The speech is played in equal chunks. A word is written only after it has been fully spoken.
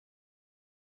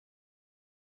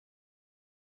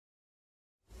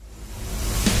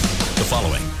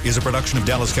following is a production of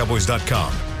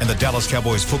DallasCowboys.com and the Dallas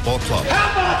Cowboys Football Club.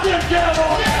 How about them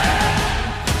Cowboys?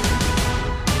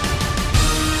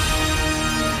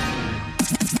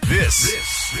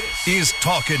 This is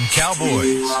Talkin'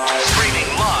 Cowboys. Streaming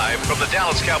live from the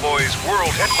Dallas Cowboys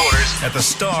World Headquarters at the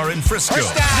Star in Frisco.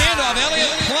 First down. Handoff.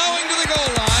 Elliott plowing to the goal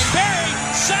line. Barry,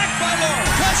 sacked by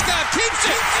Lawrence. Prescott keeps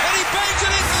it, and he bangs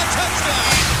it in for the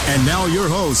touchdown. And now your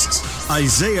hosts,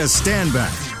 Isaiah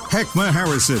Stanback, Heckma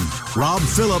Harrison, Rob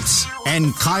Phillips,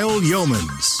 and Kyle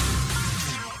Yeomans.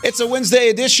 It's a Wednesday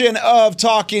edition of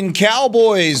Talkin'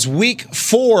 Cowboys, Week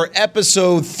 4,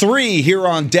 Episode 3, here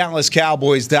on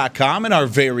DallasCowboys.com and our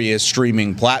various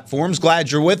streaming platforms. Glad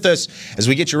you're with us as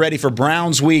we get you ready for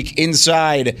Browns Week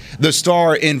inside the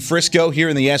Star in Frisco here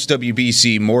in the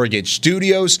SWBC Mortgage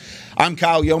Studios. I'm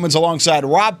Kyle Yeomans alongside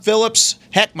Rob Phillips,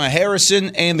 Heckma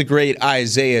Harrison, and the great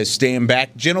Isaiah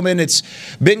Stanback. Gentlemen, it's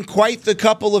been quite the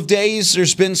couple of days.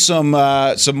 There's been some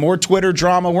more Twitter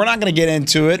drama. We're not going to get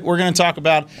into it. We're going to talk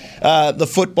about the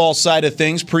football side of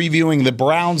things, previewing the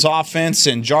Browns offense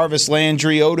and Jarvis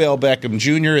Landry, Odell Beckham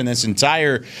Jr., and this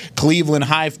entire Cleveland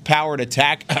high-powered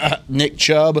attack, Nick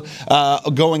Chubb,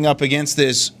 going up against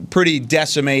this pretty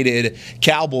decimated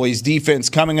Cowboys defense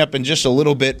coming up in just a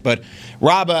little bit. But,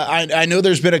 Rob, I know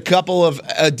there's been a couple of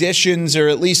additions or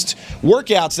at least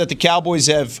workouts that the Cowboys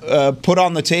have put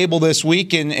on the table this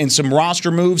week and some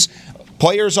roster moves.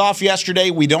 Players off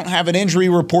yesterday. We don't have an injury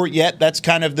report yet. That's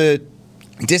kind of the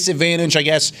disadvantage, I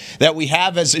guess, that we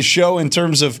have as a show in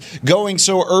terms of going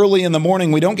so early in the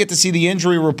morning. We don't get to see the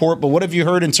injury report, but what have you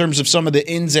heard in terms of some of the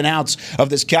ins and outs of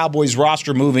this Cowboys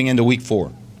roster moving into Week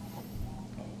 4?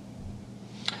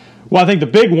 Well, I think the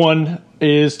big one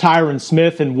is Tyron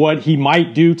Smith and what he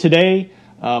might do today.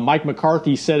 Mike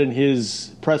McCarthy said in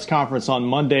his press conference on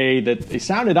Monday that they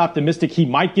sounded optimistic he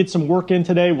might get some work in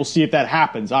today. We'll see if that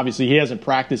happens. Obviously, he hasn't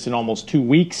practiced in almost 2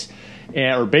 weeks,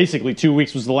 or basically 2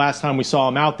 weeks was the last time we saw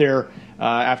him out there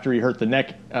after he hurt the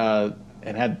neck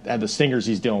and had the stingers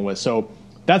he's dealing with. So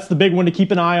that's the big one to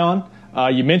keep an eye on.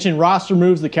 You mentioned roster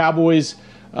moves. The Cowboys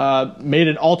made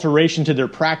an alteration to their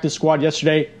practice squad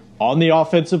yesterday on the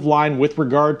offensive line with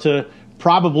regard to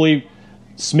probably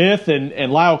Smith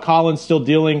and Lyle Collins still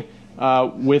dealing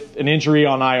with an injury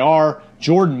on IR.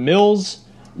 Jordan Mills,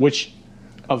 which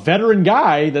a veteran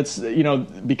guy that's,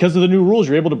 because of the new rules,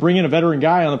 you're able to bring in a veteran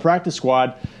guy on the practice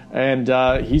squad. And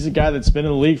he's a guy that's been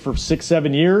in the league for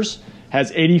 6-7 years,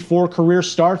 has 84 career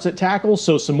starts at tackle,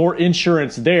 so some more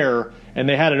insurance there. And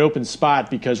they had an open spot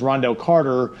because Rondell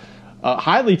Carter,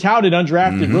 highly touted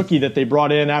undrafted rookie that they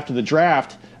brought in after the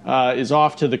draft, is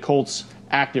off to the Colts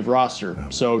active roster.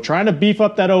 So trying to beef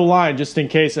up that O-line just in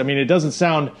case. I mean, it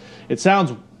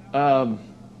sounds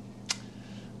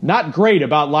not great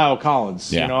about Lyle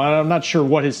Collins. Yeah. I'm not sure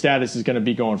what his status is going to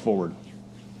be going forward.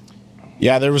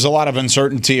 Yeah, there was a lot of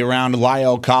uncertainty around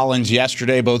Lyle Collins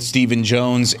yesterday, both Stephen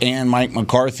Jones and Mike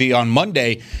McCarthy on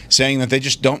Monday saying that they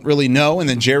just don't really know. And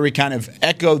then Jerry kind of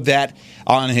echoed that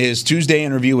on his Tuesday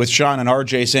interview with Sean and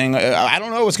RJ, saying, I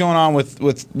don't know what's going on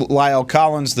with Lyle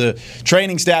Collins. The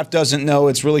training staff doesn't know.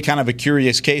 It's really kind of a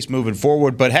curious case moving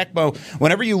forward. But Heckmo,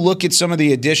 whenever you look at some of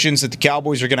the additions that the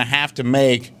Cowboys are going to have to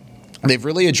make, they've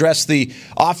really addressed the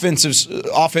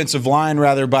offensive line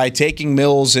by taking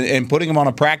Mills and putting him on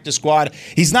a practice squad.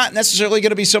 He's not necessarily going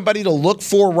to be somebody to look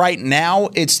for right now.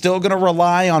 It's still going to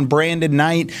rely on Brandon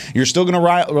Knight. You're still going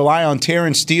to rely on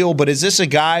Terrence Steele. But is this a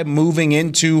guy moving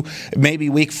into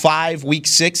maybe Week 5, Week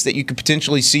 6 that you could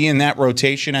potentially see in that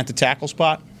rotation at the tackle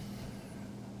spot?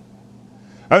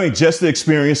 I think just the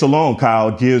experience alone, Kyle,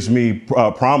 gives me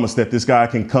promise that this guy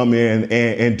can come in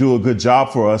and do a good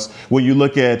job for us. When you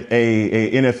look at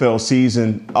a NFL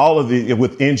season, all of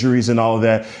with injuries and all of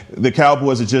that, the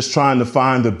Cowboys are just trying to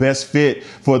find the best fit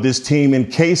for this team in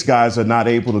case guys are not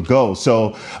able to go.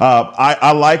 So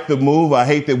I like the move. I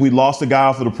hate that we lost a guy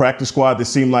off of the practice squad that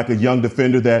seemed like a young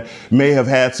defender that may have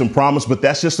had some promise, but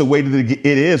that's just the way that it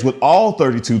is with all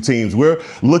 32 teams. We're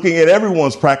looking at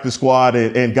everyone's practice squad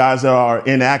and guys that are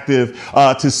inactive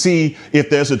to see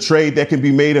if there's a trade that can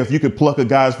be made, or if you could pluck a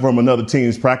guy from another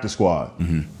team's practice squad.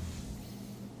 Mm-hmm.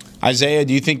 Isaiah,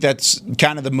 do you think that's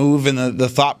kind of the move and the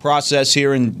thought process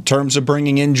here in terms of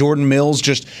bringing in Jordan Mills?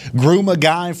 Just groom a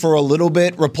guy for a little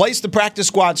bit, replace the practice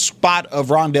squad spot of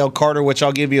Rondell Carter, which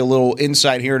I'll give you a little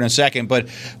insight here in a second. But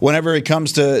whenever it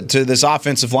comes to this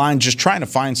offensive line, just trying to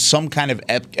find some kind of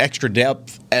extra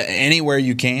depth anywhere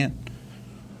you can.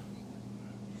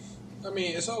 I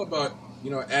mean, it's all about,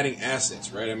 adding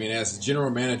assets, right? I mean, as the general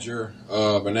manager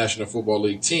of a National Football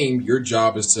League team, your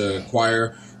job is to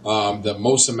acquire the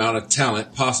most amount of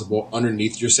talent possible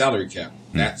underneath your salary cap.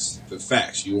 That's the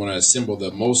facts. You want to assemble the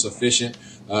most efficient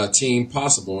team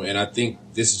possible. And I think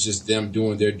this is just them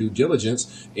doing their due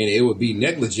diligence, and it would be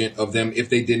negligent of them if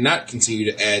they did not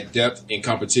continue to add depth and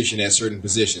competition at certain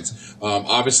positions.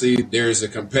 Obviously, there's a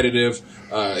competitive,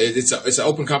 it's an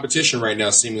open competition right now,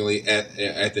 seemingly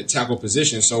at the tackle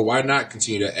position. So why not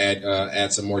continue to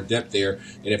add some more depth there?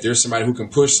 And if there's somebody who can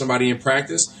push somebody in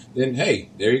practice, then hey,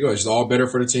 there you go. It's all better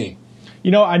for the team.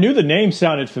 I knew the name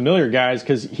sounded familiar, guys,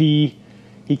 because he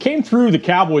came through the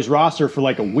Cowboys roster for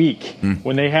like a week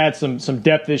when they had some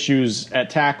depth issues at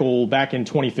tackle back in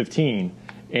 2015.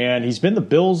 And he's been the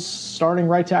Bills' starting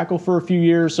right tackle for a few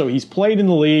years, so he's played in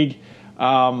the league.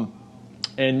 And,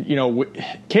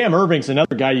 Cam Irving's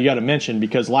another guy you got to mention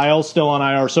because Lyle's still on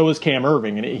IR, so is Cam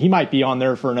Irving, and he might be on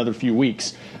there for another few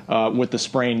weeks with the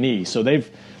sprained knee. So they've,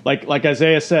 like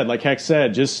Isaiah said, like Heck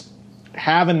said, just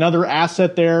have another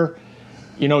asset there.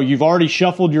 You've already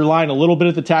shuffled your line a little bit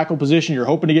at the tackle position. You're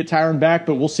hoping to get Tyron back,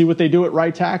 but we'll see what they do at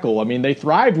right tackle. I mean, they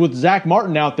thrived with Zach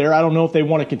Martin out there. I don't know if they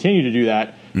want to continue to do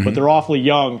that, but they're awfully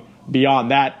young beyond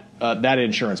that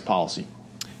insurance policy.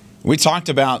 We talked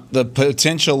about the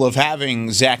potential of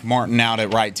having Zach Martin out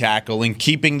at right tackle and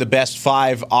keeping the best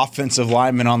 5 offensive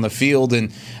linemen on the field.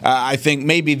 And I think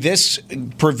maybe this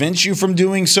prevents you from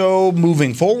doing so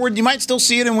moving forward. You might still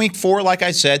see it in week 4. Like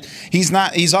I said, he's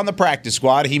on the practice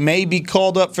squad. He may be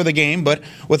called up for the game, but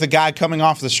with a guy coming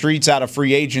off the streets out of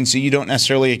free agency, you don't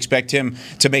necessarily expect him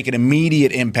to make an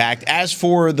immediate impact. As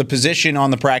for the position on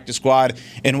the practice squad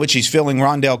in which he's filling,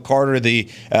 Rondell Carter, the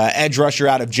edge rusher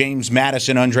out of James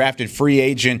Madison, undrafted free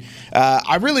agent.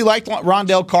 I really liked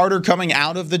Rondell Carter coming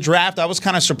out of the draft. I was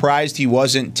kind of surprised he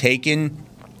wasn't taken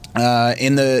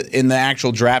in the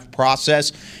actual draft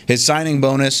process. His signing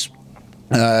bonus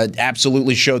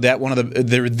absolutely showed that one of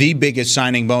the biggest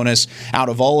signing bonus out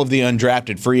of all of the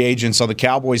undrafted free agents on the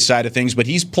Cowboys side of things. But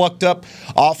he's plucked up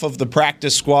off of the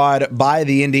practice squad by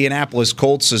the Indianapolis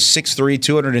Colts, a 6'3",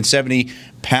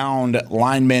 270-pound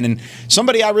lineman, and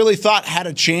somebody I really thought had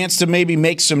a chance to maybe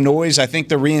make some noise. I think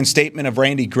the reinstatement of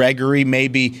Randy Gregory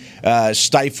maybe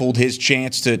stifled his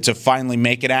chance to finally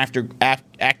make it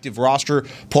active roster.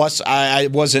 Plus, I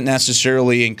wasn't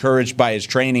necessarily encouraged by his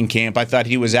training camp. I thought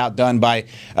he was outdone by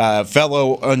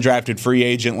fellow undrafted free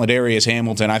agent Ladarius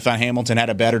Hamilton. I thought Hamilton had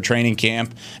a better training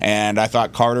camp, and I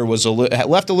thought Carter was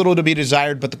left a little to be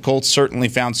desired, but the Colts certainly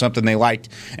found something they liked,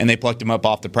 and they plucked him up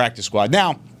off the practice squad.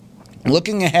 Now,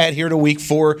 looking ahead here to week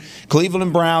 4,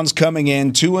 Cleveland Browns coming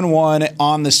in 2-1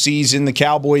 on the season. The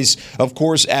Cowboys, of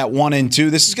course, at 1-2.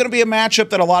 This is going to be a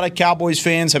matchup that a lot of Cowboys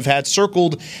fans have had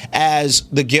circled as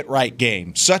the get-right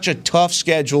game. Such a tough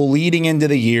schedule leading into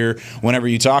the year whenever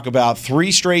you talk about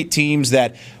 3 straight teams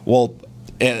that,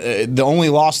 the only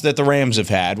loss that the Rams have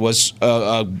had was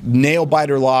a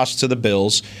nail-biter loss to the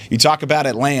Bills. You talk about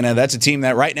Atlanta. That's a team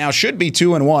that right now should be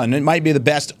 2-1. It might be the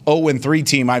best 0-3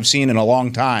 team I've seen in a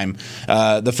long time.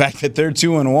 The fact that they're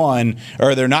 2-1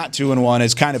 or they're not 2-1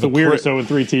 is kind of the weirdest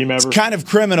 0-3 team ever. It's kind of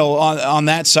criminal on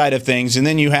that side of things. And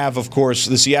then you have, of course,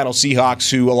 the Seattle Seahawks,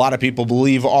 who a lot of people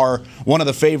believe are one of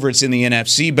the favorites in the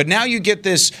NFC. But now you get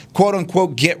this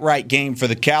quote-unquote get-right game for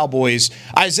the Cowboys.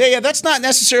 Isaiah, that's not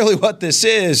necessarily what this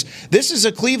is. This is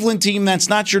a Cleveland team that's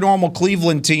not your normal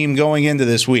Cleveland team going into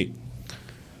this week.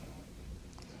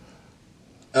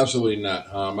 Absolutely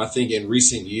not. I think in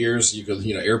recent years,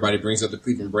 everybody brings up the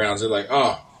Cleveland Browns. They're like,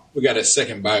 oh, we got a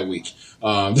second bye week.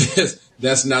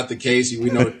 That's not the case. We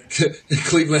know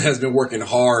Cleveland has been working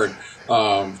hard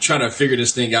trying to figure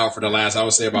this thing out for the last, I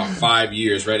would say, about 5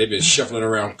 years, right? They've been shuffling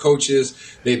around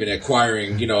coaches. They've been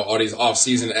acquiring, all these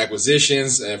off-season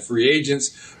acquisitions and free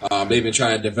agents. They've been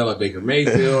trying to develop Baker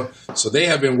Mayfield. So they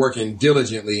have been working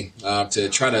diligently to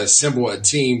try to assemble a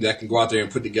team that can go out there and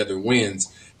put together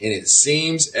wins. And it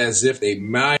seems as if they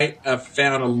might have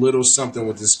found a little something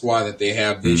with the squad that they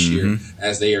have this year,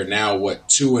 as they are now,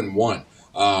 2-1.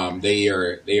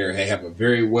 They have a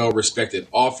very well-respected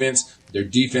offense. Their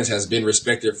defense has been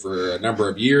respected for a number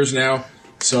of years now.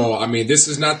 So, I mean, this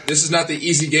is not the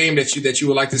easy game that you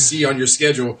would like to see on your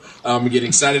schedule and get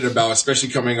excited about, especially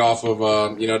coming off of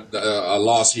a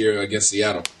loss here against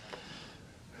Seattle.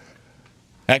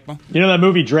 Heckma? You know that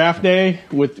movie Draft Day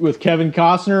with Kevin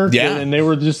Costner? Yeah. And they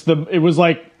were just it was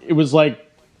like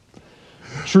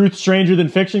truth stranger than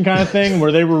fiction kind of thing,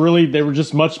 where they were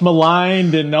just much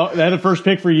maligned and they had a first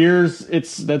pick for years.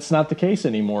 That's not the case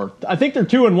anymore. I think they're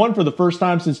 2-1 for the first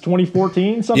time since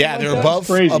 2014. Yeah, they're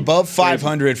above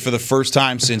 500 for the first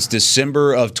time since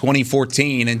December of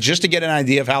 2014. And just to get an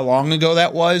idea of how long ago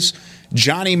that was,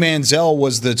 Johnny Manziel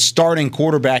was the starting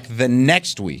quarterback the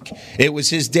next week. It was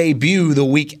his debut the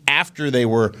week after they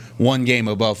were one game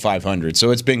above 500.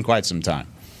 So it's been quite some time.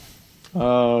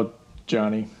 Oh,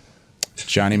 Johnny.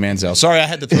 Johnny Manziel. Sorry, I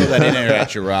had to throw that in there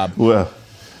at you, Rob. Well,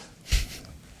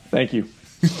 Thank you.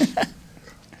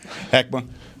 Heckma.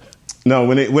 no,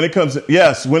 when it comes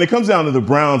down to the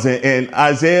Browns and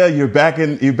Isaiah, you're back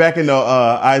in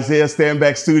the Isaiah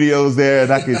Standback Studios there,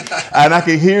 and I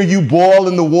can hear you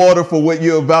boiling the water for what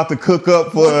you're about to cook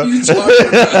up for. What are you talking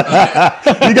about?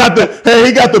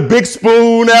 he got the big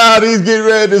spoon out. He's getting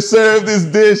ready to serve this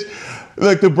dish.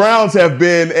 Look, the Browns have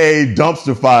been a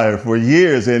dumpster fire for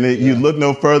years, and you look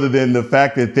no further than the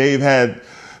fact that they've had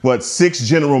 6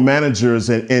 general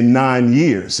managers in 9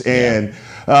 years, and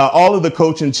all of the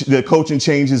coaching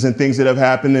changes and things that have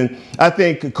happened. And I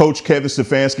think Coach Kevin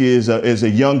Stefanski is a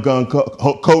young gun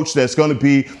coach that's going to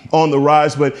be on the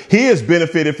rise, but he has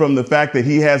benefited from the fact that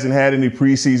he hasn't had any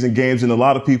preseason games, and a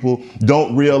lot of people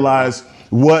don't realize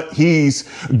what he's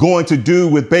going to do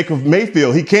with Baker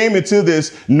Mayfield. He came into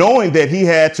this knowing that he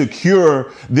had to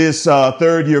cure this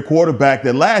third-year quarterback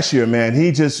that last year, man,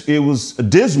 it was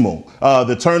dismal.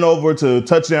 The turnover to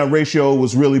touchdown ratio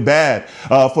was really bad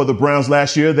for the Browns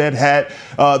last year that had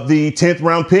the 10th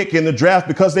round pick in the draft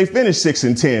because they finished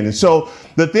 6-10. And so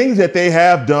the things that they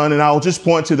have done, and I'll just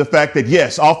point to the fact that,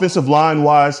 yes, offensive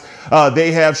line-wise,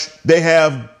 they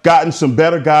have gotten some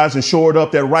better guys and shored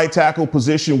up that right tackle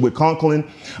position with Conklin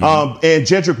and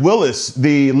Jedrick Willis,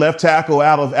 the left tackle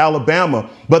out of Alabama.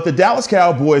 But the Dallas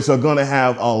Cowboys are going to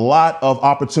have a lot of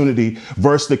opportunity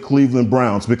versus the Cleveland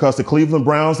Browns because the Cleveland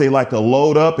Browns, they like to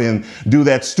load up and do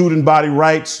that student body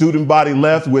right, student body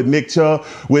left with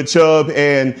Chubb.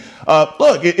 And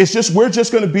look, it's just we're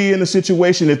just going to be in a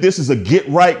situation, if this is a get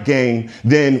right game,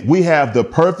 then we have the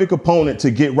perfect opponent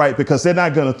to get right because they're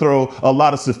not going to throw a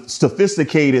lot of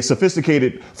sophisticated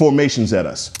formations at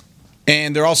us.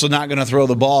 And they're also not going to throw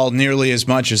the ball nearly as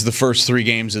much as the first 3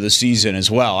 games of the season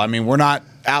as well. I mean, we're not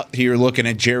out here looking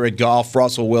at Jared Goff,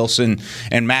 Russell Wilson,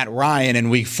 and Matt Ryan in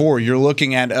week 4. You're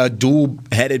looking at a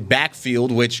dual-headed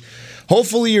backfield, which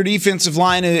hopefully your defensive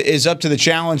line is up to the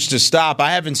challenge to stop.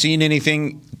 I haven't seen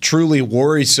anything truly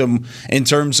worrisome in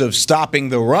terms of stopping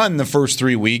the run the first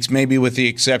 3 weeks, maybe with the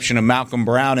exception of Malcolm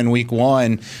Brown in week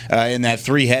 1 in that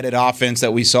 3-headed offense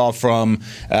that we saw from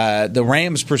the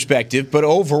Rams' perspective. But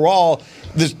overall,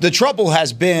 the trouble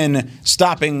has been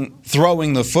stopping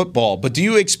throwing the football. But do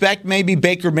you expect maybe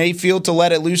Baker Mayfield to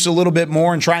let it loose a little bit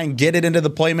more and try and get it into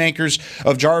the playmakers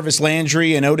of Jarvis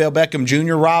Landry and Odell Beckham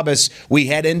Jr., Rob, as we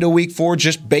head into week 4,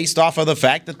 just based off of the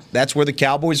fact that that's where the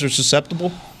Cowboys are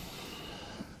susceptible?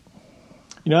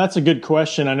 You know, that's a good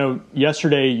question. I know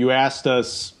yesterday you asked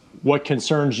us what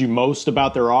concerns you most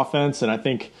about their offense, and I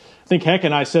think Heck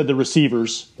and I said the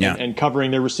receivers and covering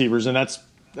their receivers, and that's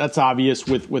obvious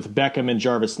with Beckham and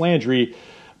Jarvis Landry.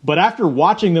 But after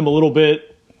watching them a little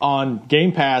bit on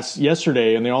Game Pass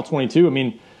yesterday in the All-22, I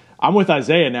mean, I'm with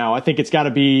Isaiah now. I think they've got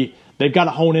to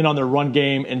hone in on their run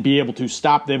game and be able to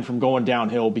stop them from going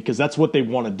downhill because that's what they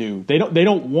want to do. They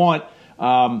don't want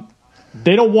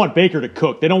Baker to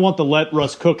cook. They don't want the let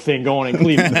Russ cook thing going in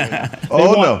Cleveland.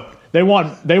 They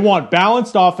want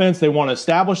balanced offense. They want to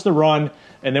establish the run,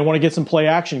 and they want to get some play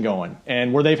action going.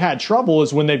 And where they've had trouble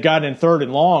is when they've gotten in 3rd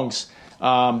and longs,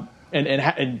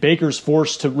 and Baker's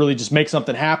forced to really just make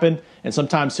something happen. And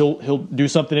sometimes he'll do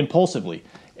something impulsively.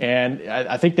 And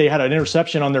I think they had an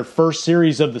interception on their first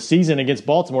series of the season against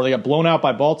Baltimore. They got blown out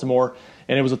by Baltimore,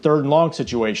 and it was a 3rd and long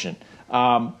situation.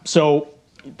 So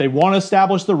they want to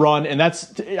establish the run, and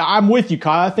I'm with you,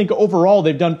 Kyle. I think overall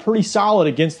they've done pretty solid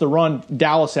against the run,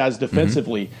 Dallas has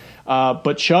defensively.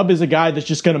 But Chubb is a guy that's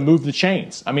just going to move the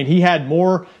chains. I mean, he had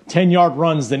more 10-yard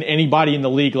runs than anybody in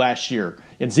the league last year.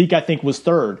 And Zeke, I think, was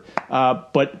 3rd.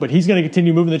 But he's going to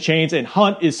continue moving the chains. And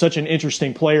Hunt is such an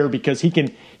interesting player because he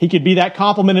can be that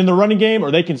complement in the running game,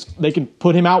 or they can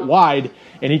put him out wide,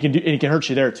 and he can hurt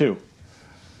you there too.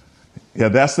 Yeah,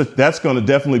 that's going to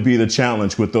definitely be the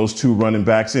challenge with those 2 running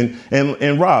backs.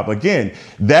 And Rob, again,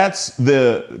 that's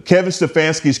the Kevin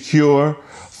Stefanski's cure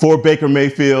for Baker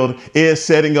Mayfield is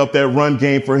setting up that run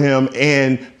game for him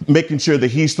and making sure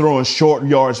that he's throwing short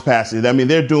yards passes. I mean,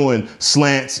 they're doing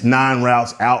slants, 9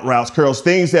 routes, out routes, curls,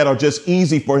 things that are just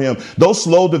easy for him. Those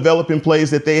slow developing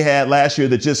plays that they had last year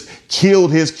that just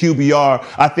killed his QBR,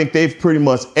 I think they've pretty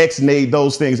much ex-nayed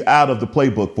those things out of the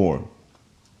playbook for him.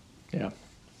 Yeah.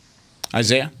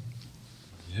 Isaiah?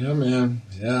 Yeah, man.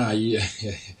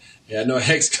 Yeah, no,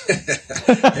 Hex.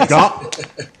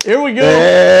 Here we go.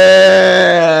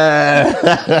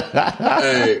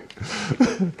 Hey,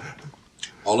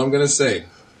 all I'm going to say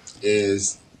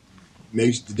is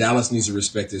Dallas needs to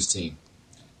respect this team.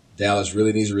 Dallas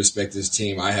really needs to respect this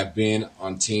team. I have been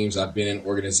on teams, I've been in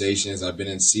organizations, I've been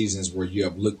in seasons where you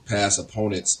have looked past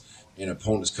opponents and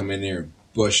opponents come in there and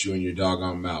bust you in your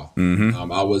doggone mouth.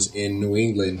 I was in New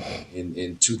England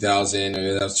in 2000.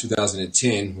 That was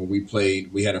 2010 when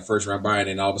we had a first round bye, and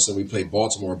then all of a sudden we played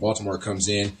Baltimore. Baltimore comes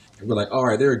in, and we're like, all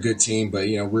right, they're a good team, but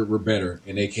we're better.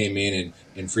 And they came in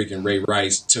and freaking Ray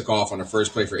Rice took off on the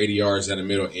first play for 80 yards in the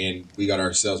middle, and we got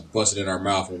ourselves busted in our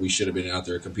mouth when we should have been out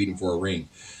there competing for a ring.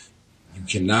 You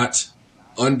cannot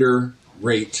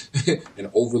underrate and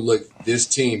overlook this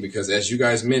team because, as you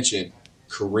guys mentioned,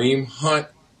 Kareem Hunt.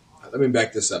 Let me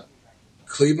back this up.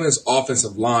 Cleveland's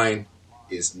offensive line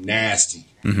is nasty,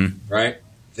 right?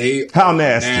 How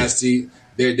nasty?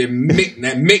 They're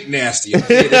McNasty.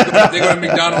 Okay? They go to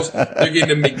McDonald's, they're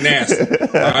getting the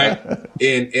McNasty, all right?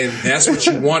 And that's what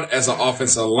you want as an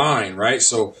offensive line, right?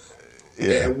 So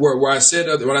where I said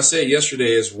what I said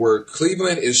yesterday is where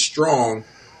Cleveland is strong,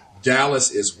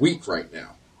 Dallas is weak right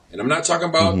now. And I'm not talking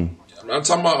about I'm not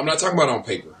talking about on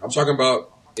paper. I'm talking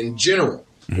about in general.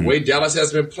 The way Dallas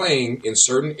has been playing in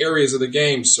certain areas of the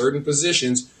game, certain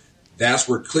positions, that's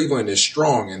where Cleveland is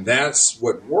strong. And that's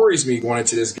what worries me going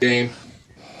into this game.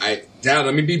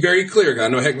 Let me be very clear. I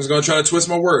know Heckman's going to try to twist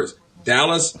my words.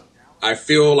 Dallas, I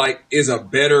feel like, is a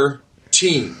better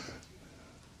team.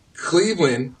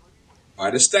 Cleveland,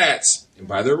 by the stats and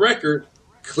by the record,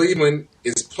 Cleveland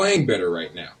is playing better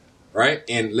right now. Right?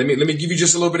 And let me give you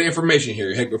just a little bit of information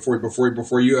here, Heck, before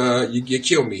you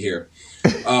kill me here.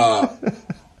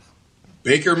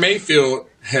 Baker Mayfield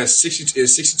has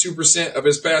 62% of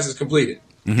his passes completed.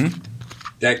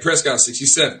 Dak Prescott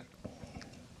 67%.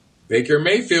 Baker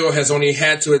Mayfield has only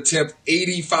had to attempt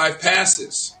 85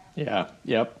 passes. Yeah.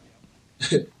 Yep.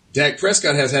 Dak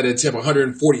Prescott has had to attempt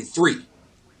 143. That's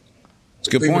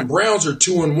a good Cleveland point. Browns are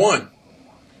 2-1.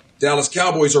 Dallas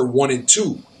Cowboys are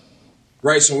 1-2.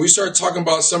 Right, so when we start talking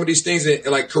about some of these things,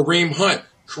 like Kareem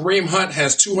Hunt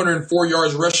has 204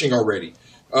 yards rushing already.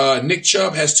 Nick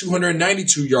Chubb has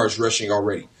 292 yards rushing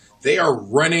already. They are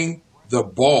running the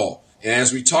ball. And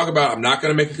as we talk about, I'm not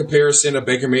going to make a comparison of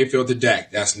Baker Mayfield to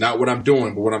Dak. That's not what I'm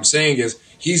doing. But what I'm saying is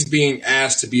he's being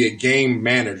asked to be a game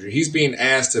manager. He's being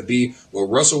asked to be what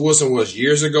Russell Wilson was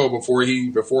years ago before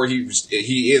he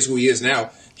is who he is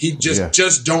now. He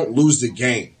just don't lose the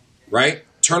game, right?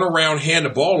 Turn around, hand the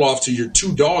ball off to your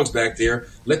two dogs back there.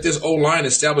 Let this O-line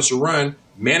establish a run,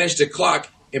 manage the clock,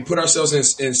 and put ourselves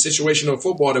in situational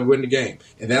football to win the game.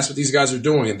 And that's what these guys are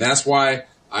doing. And that's why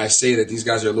I say that these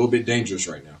guys are a little bit dangerous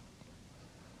right now.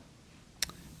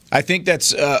 I think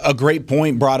that's a great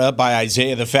point brought up by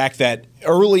Isaiah, the fact that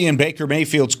early in Baker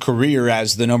Mayfield's career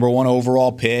as the number one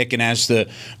overall pick and as the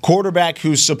quarterback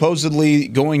who's supposedly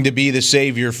going to be the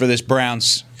savior for this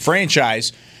Browns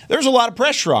franchise, there's a lot of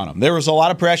pressure on him. There was a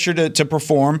lot of pressure to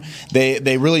perform.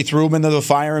 They really threw him into the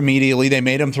fire immediately. They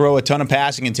made him throw a ton of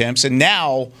passing attempts. And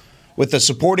now, with the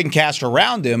supporting cast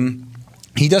around him,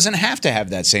 he doesn't have to have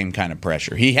that same kind of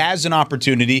pressure. He has an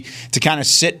opportunity to kind of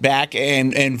sit back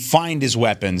and find his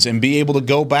weapons and be able to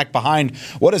go back behind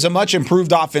what is a much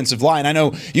improved offensive line. I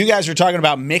know you guys are talking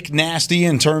about McNasty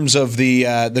in terms of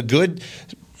the good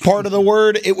part of the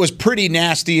word. It was pretty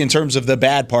nasty in terms of the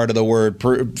bad part of the word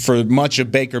for much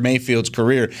of Baker Mayfield's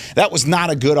career. That was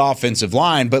not a good offensive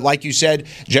line, but like you said,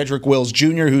 Jedrick Wills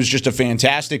Jr., who's just a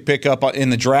fantastic pickup in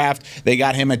the draft, they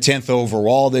got him at 10th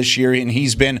overall this year, and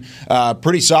he's been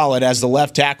pretty solid as the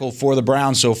left tackle for the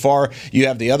Browns so far. You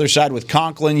have the other side with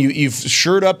Conklin. You've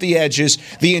shored up the edges.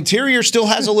 The interior still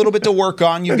has a little bit to work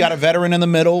on. You've got a veteran in the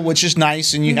middle, which is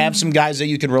nice, and you have some guys that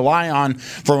you can rely on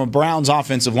from a Browns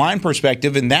offensive line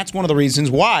perspective, and that's one of the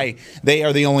reasons why they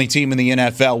are the only team in the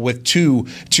NFL with two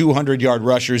 200-yard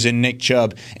rushers in Nick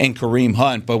Chubb and Kareem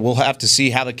Hunt. But we'll have to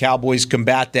see how the Cowboys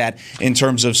combat that in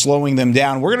terms of slowing them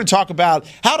down. We're going to talk about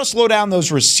how to slow down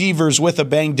those receivers with a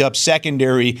banged-up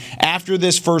secondary after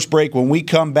this first break. When we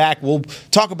come back, we'll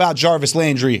talk about Jarvis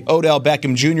Landry, Odell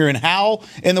Beckham Jr., and how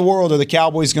in the world are the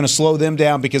Cowboys going to slow them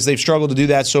down because they've struggled to do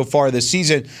that so far this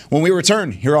season when we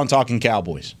return here on Talking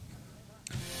Cowboys.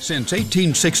 Since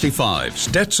 1865,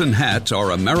 Stetson hats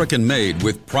are American-made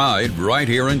with pride right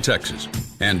here in Texas.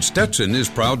 And Stetson is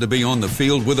proud to be on the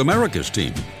field with America's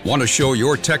team. Want to show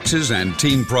your Texas and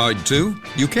team pride too?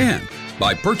 You can.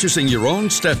 By purchasing your own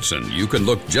Stetson, you can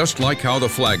look just like how the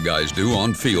flag guys do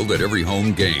on field at every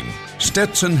home game.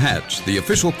 Stetson hats, the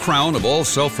official crown of all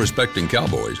self-respecting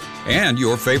Cowboys, and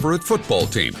your favorite football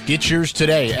team. Get yours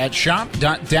today at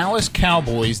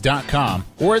shop.dallascowboys.com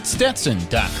or at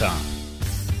stetson.com.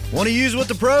 Want to use what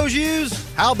the pros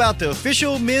use? How about the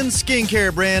official men's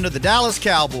skincare brand of the Dallas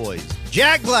Cowboys?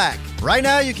 Jack Black. Right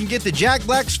now, you can get the Jack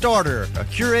Black Starter, a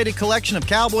curated collection of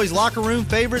Cowboys locker room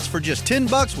favorites for just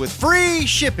 $10 with free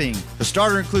shipping. The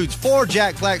starter includes 4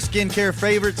 Jack Black skincare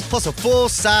favorites, plus a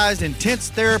full-sized intense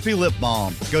therapy lip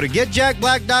balm. Go to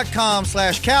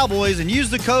getjackblack.com/Cowboys and use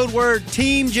the code word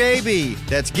TEAMJB.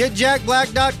 That's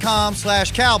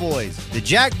getjackblack.com/Cowboys. The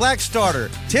Jack Black Starter,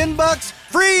 $10,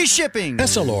 free shipping.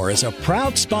 Essilor is a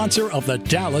proud sponsor of the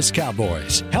Dallas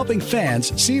Cowboys, helping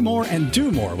fans see more and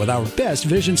do more with our best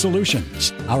vision solutions.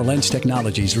 Our lens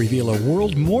technologies reveal a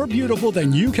world more beautiful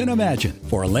than you can imagine.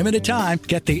 For a limited time,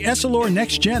 get the Essilor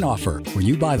Next Gen offer. When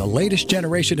you buy the latest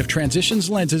generation of Transitions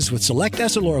lenses with select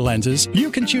Essilor lenses, you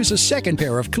can choose a second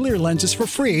pair of clear lenses for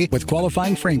free with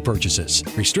qualifying frame purchases.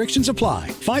 Restrictions apply.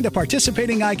 Find a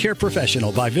participating eye care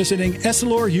professional by visiting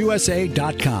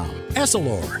EssilorUSA.com.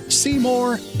 Essilor. See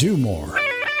more, do more.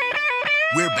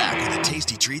 We're back with a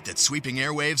tasty treat that's sweeping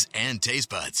airwaves and taste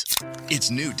buds.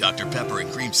 It's new Dr. Pepper and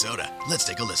Cream Soda. Let's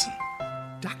take a listen.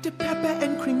 Dr. Pepper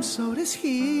and Cream Soda's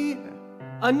here.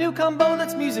 A new combo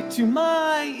that's music to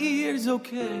my ears,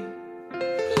 okay.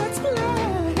 Let's play.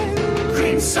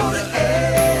 Cream Soda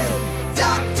and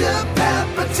Dr.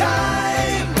 Pepper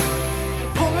time.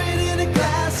 Pour it in a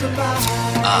glass of ice.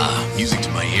 Ah, music to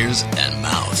my ears and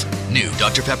mouth. New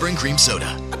Dr. Pepper and Cream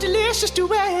Soda. A delicious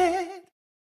duet.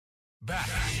 Back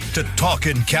to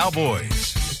Talking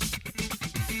Cowboys.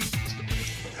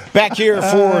 Back here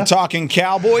for Talking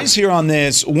Cowboys here on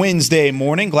this Wednesday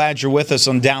morning. Glad you're with us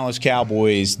on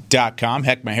DallasCowboys.com.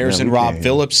 Heckma Harrison, Rob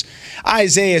Phillips,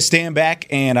 Isaiah Stanback,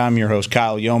 and I'm your host,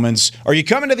 Kyle Yeomans. Are you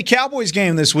coming to the Cowboys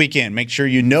game this weekend? Make sure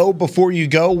you know before you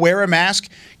go. Wear a mask,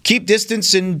 keep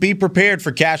distance, and be prepared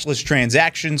for cashless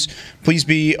transactions. Please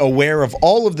be aware of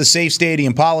all of the safe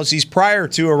stadium policies prior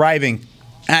to arriving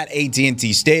at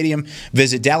AT&T Stadium.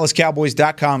 Visit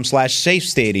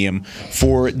DallasCowboys.com/SafeStadium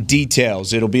for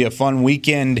details. It'll be a fun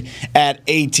weekend at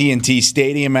AT&T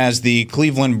Stadium as the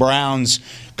Cleveland Browns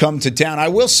come to town. I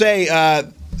will say,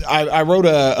 I wrote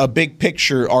a big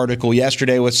picture article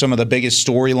yesterday with some of the biggest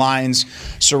storylines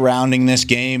surrounding this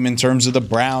game in terms of the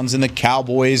Browns and the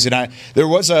Cowboys. And there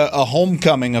was a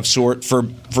homecoming of sort for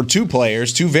two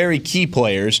players, two very key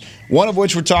players, one of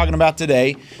which we're talking about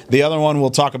today. The other one we'll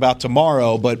talk about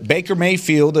tomorrow. But Baker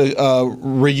Mayfield, a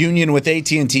reunion with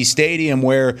AT&T Stadium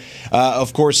where,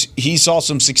 of course, he saw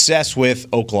some success with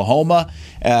Oklahoma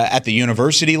at the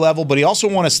university level. But he also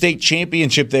won a state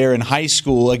championship there in high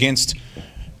school against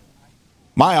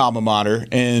my alma mater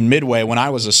in Midway. When I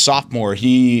was a sophomore,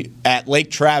 he at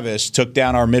Lake Travis took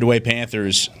down our Midway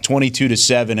Panthers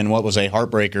 22-7 in what was a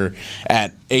heartbreaker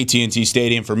at AT&T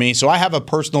Stadium for me. So I have a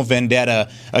personal vendetta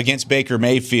against Baker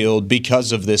Mayfield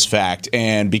because of this fact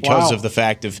and because of the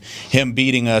fact of him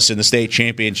beating us in the state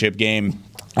championship game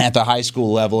at the high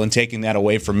school level and taking that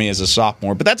away from me as a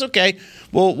sophomore. But that's okay.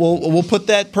 We'll put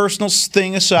that personal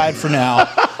thing aside for now.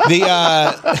 The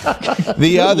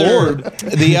other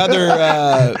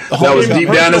that was deep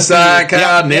down inside,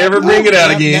 Kyle. Never bring it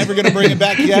out again. Never going to bring it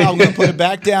back. Yeah, I'm going to put it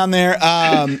back down there.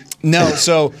 No,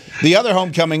 so the other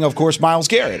homecoming, of course, Myles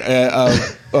Garrett,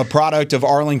 a product of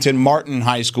Arlington Martin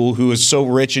High School, who is so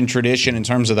rich in tradition in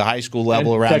terms of the high school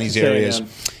level around Texas these areas. A&M.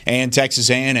 And Texas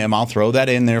A&M. I'll throw that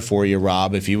in there for you,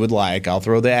 Rob, if you would like. I'll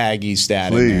throw the Aggie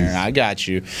stat in there. I got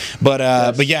you.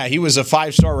 But yeah, he was a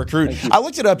 5-star recruit. I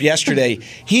looked it up yesterday.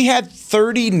 He had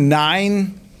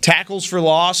 39 tackles for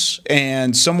loss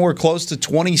and somewhere close to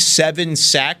 27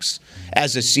 sacks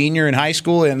as a senior in high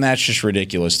school, and that's just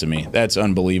ridiculous to me. That's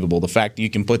unbelievable. The fact that you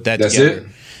can put that together. It?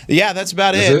 Yeah, that's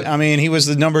about it. I mean, he was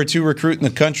the number 2 recruit in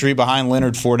the country behind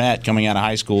Leonard Fournette coming out of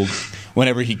high school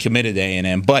whenever he committed to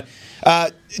A&M. But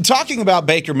talking about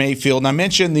Baker Mayfield, and I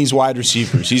mentioned these wide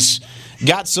receivers. He's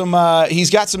got some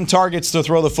targets to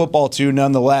throw the football to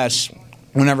nonetheless.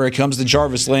 Whenever it comes to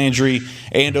Jarvis Landry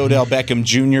and Odell Beckham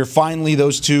Jr., finally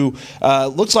those two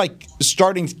looks like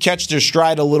starting to catch their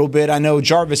stride a little bit. I know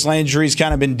Jarvis Landry's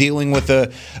kind of been dealing with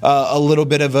a little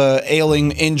bit of a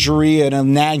ailing injury and a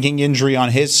nagging injury on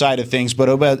his side of things, but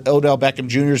Odell Beckham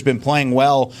Jr. has been playing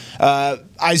well.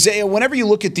 Isaiah, whenever you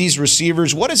look at these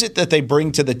receivers, what is it that they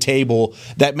bring to the table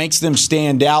that makes them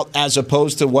stand out as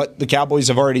opposed to what the Cowboys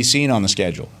have already seen on the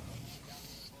schedule?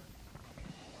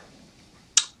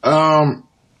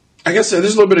 I guess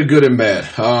there's a little bit of good and bad.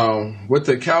 What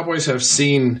the Cowboys have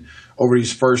seen over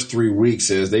these first 3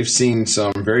 weeks is they've seen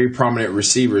some very prominent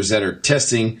receivers that are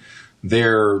testing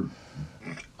their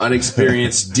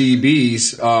unexperienced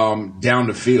DBs down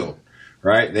the field.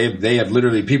 Right? They have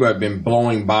literally, people have been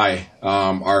blowing by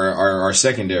our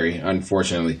secondary,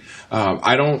 unfortunately.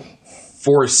 I don't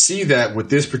foresee that with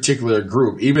this particular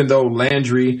group, even though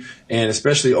Landry and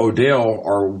especially Odell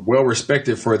are well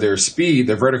respected for their speed,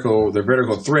 their vertical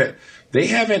threat, they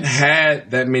haven't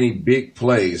had that many big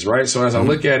plays, right? So as I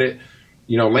look at it,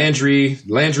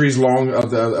 Landry's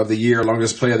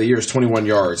longest play of the year is 21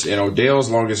 yards, and Odell's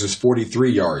longest is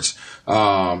 43 yards.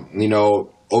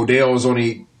 Odell is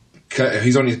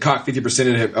he's only caught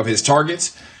 50% of his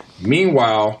targets.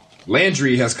 Meanwhile,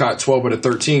 Landry has caught 12 of the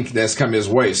 13 that's come his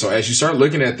way. So as you start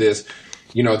looking at this,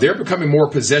 they're becoming more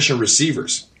possession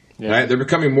receivers, right? They're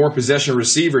becoming more possession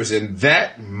receivers, and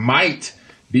that might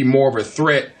be more of a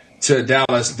threat to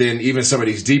Dallas than even some of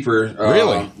these deeper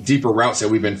routes that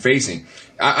we've been facing.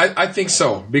 I think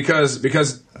so because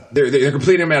they're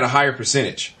completing them at a higher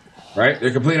percentage, right?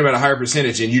 They're completing them at a higher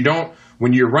percentage, and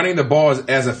when you're running the ball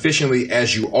as efficiently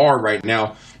as you are right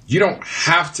now, you don't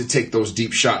have to take those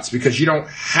deep shots because you don't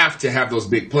have to have those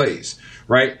big plays,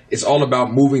 right? It's all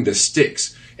about moving the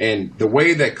sticks. And the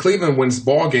way that Cleveland wins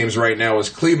ball games right now is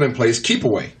Cleveland plays keep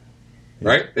away,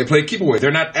 right? They play keep away.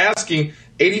 They're not asking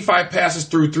 85 passes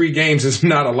through 3 games is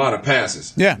not a lot of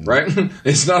passes. Yeah. Right?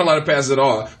 It's not a lot of passes at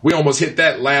all. We almost hit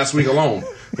that last week alone.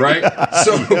 Right?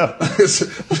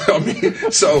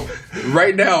 So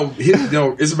right now,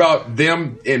 it's about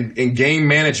them in game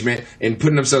management and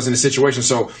putting themselves in a situation.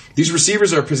 So these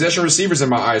receivers are possession receivers in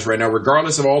my eyes right now,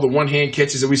 regardless of all the one-hand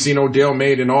catches that we've seen Odell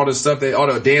made and all the stuff,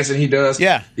 all the dancing he does.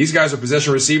 Yeah. These guys are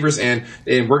possession receivers, and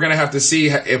we're going to have to see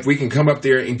if we can come up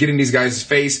there and get in these guys'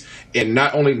 face. And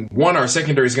not only one, our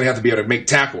secondary is going to have to be able to make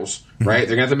tackles, right?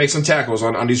 They're going to have to make some tackles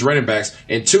on these running backs.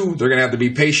 And 2, they're going to have to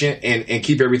be patient and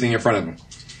keep everything in front of them.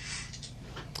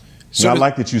 So I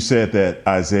like that you said that,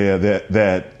 Isaiah,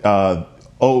 that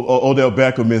Odell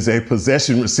Beckham is a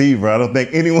possession receiver. I don't think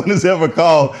anyone has ever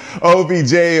called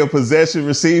OBJ a possession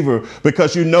receiver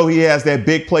because he has that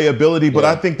big playability. But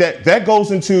I think that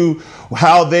goes into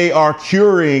how they are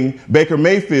curing Baker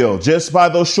Mayfield just by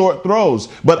those short throws.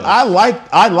 But I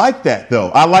like that, though.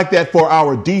 I like that for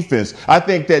our defense. I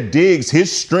think that Diggs,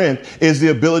 his strength is the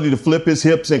ability to flip his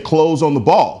hips and close on the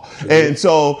ball. And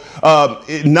so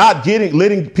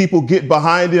letting people get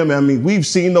behind him. I mean, we've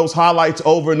seen those highlights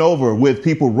over and over with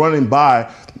people running by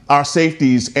our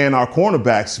safeties and our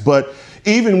cornerbacks. But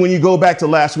even when you go back to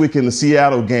last week in the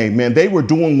Seattle game, man, they were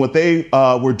doing what they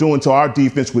were doing to our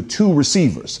defense with 2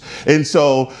 receivers. And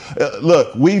so,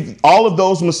 look, all of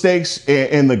those mistakes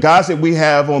and the guys that we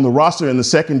have on the roster in the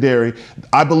secondary,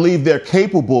 I believe they're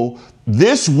capable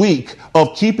this week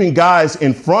of keeping guys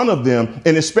in front of them,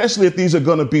 and especially if these are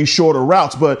going to be shorter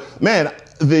routes. But, man,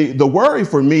 the worry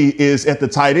for me is at the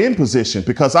tight end position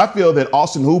because I feel that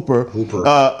Austin Hooper.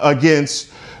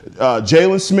 Against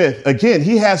Jalen Smith, again,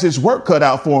 he has his work cut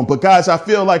out for him. But, guys, I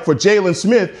feel like for Jalen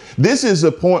Smith, this is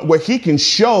a point where he can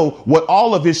show what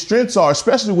all of his strengths are,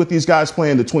 especially with these guys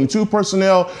playing the 22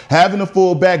 personnel, having a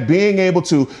fullback, being able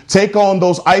to take on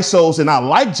those ISOs. And I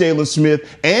like Jalen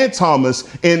Smith and Thomas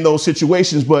in those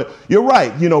situations. But you're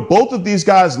right. Both of these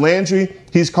guys, Landry,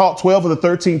 he's caught 12 of the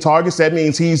 13 targets. That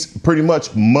means he's pretty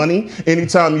much money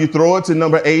anytime you throw it to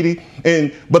number 80.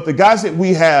 But the guys that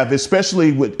we have, especially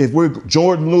if we're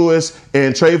Jordan Lewis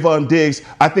and Trayvon Diggs,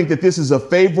 I think that this is a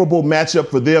favorable matchup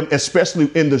for them,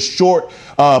 especially in the short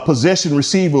possession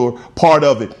receiver part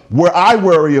of it. Where I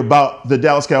worry about the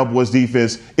Dallas Cowboys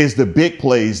defense is the big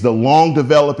plays, the long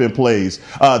developing plays.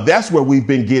 That's where we've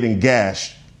been getting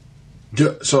gashed.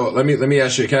 So let me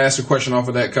ask you, can I ask a question off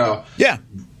of that, Kyle? Yeah.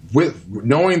 With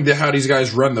knowing how these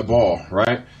guys run the ball,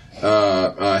 right?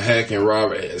 Heck and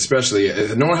Rob, especially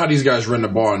knowing how these guys run the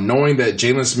ball, and knowing that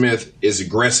Jalen Smith is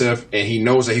aggressive and he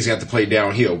knows that he's got to play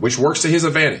downhill, which works to his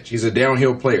advantage. He's a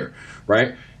downhill player,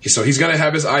 right? So he's going to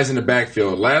have his eyes in the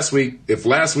backfield. If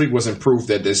last week wasn't proof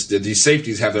that these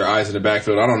safeties have their eyes in the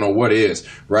backfield, I don't know what is,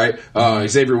 right?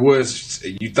 Xavier Woods,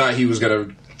 you thought he was going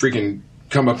to freaking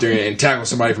come up there and tackle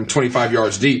somebody from 25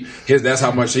 yards deep. That's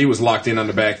how much he was locked in on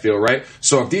the backfield, right?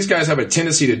 So if these guys have a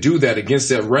tendency to do that against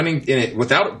that running in it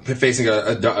without facing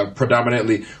a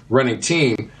predominantly running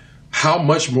team, how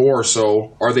much more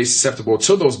so are they susceptible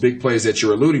to those big plays that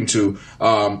you're alluding to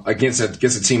against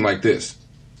a team like this?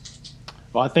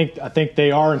 Well, I think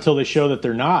they are until they show that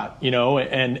they're not,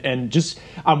 and just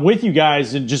I'm with you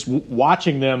guys and just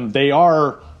watching them. They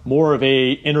are more of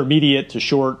a intermediate to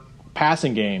short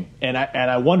passing game, and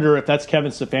I wonder if that's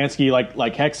Kevin Stefanski,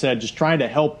 like Heck said, just trying to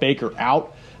help Baker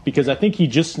out, because I think he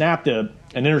just snapped an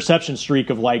interception streak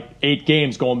of 8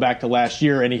 games going back to last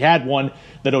year, and he had one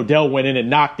that Odell went in and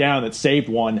knocked down that saved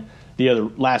one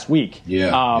last week.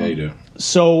 Yeah, you do.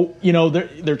 So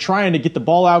they're trying to get the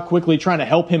ball out quickly, trying to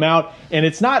help him out, and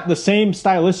it's not the same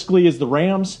stylistically as the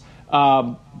Rams.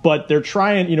 but they're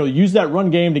trying, use that run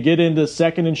game to get into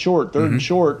second and short, third and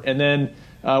short, and then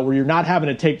where you're not having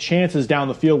to take chances down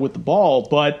the field with the ball.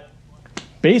 But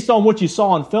based on what you saw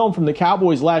on film from the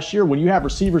Cowboys last year, when you have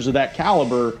receivers of that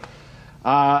caliber,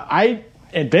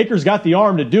 and Baker's got the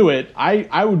arm to do it,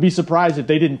 I would be surprised if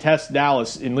they didn't test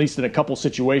Dallas, at least in a couple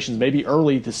situations, maybe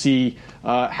early, to see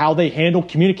how they handle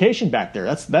communication back there.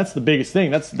 That's the biggest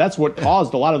thing. That's what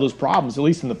caused a lot of those problems, at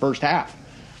least in the first half.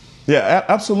 Yeah,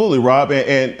 absolutely, Rob.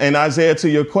 And Isaiah, to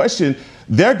your question,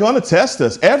 they're going to test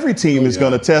us. Every team is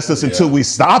going to test us until we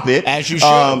stop it. As you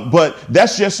should. But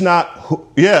that's just not,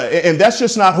 and that's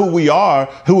just not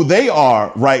who they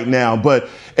are right now. But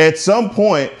at some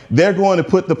point, they're going to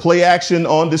put the play action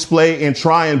on display and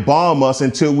try and bomb us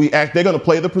until we act. They're going to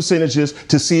play the percentages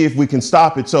to see if we can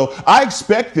stop it. So I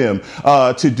expect them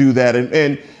to do that.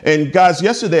 And guys,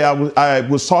 yesterday I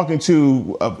was talking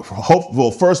to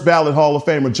first ballot Hall of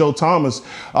Famer Joe Thomas,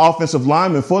 offensive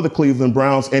lineman for the Cleveland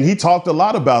Browns, and he talked a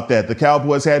lot about that. The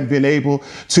Cowboys hadn't been able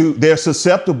to, they're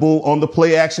susceptible on the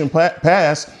play action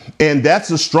pass, and that's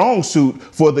a strong suit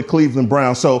for the Cleveland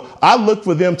Browns. So I look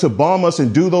for them to bomb us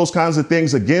and do those kinds of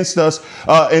things against us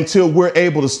until we're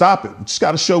able to stop it. We just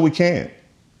got to show we can.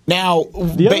 Now,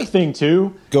 the other thing,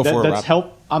 too, go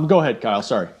ahead, Kyle.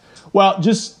 Sorry. Well,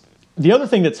 just the other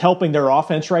thing that's helping their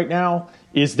offense right now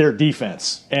is their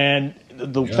defense. And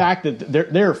the fact that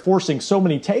they're forcing so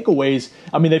many takeaways.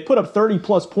 I mean, they put up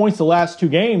 30-plus points the last two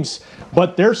games,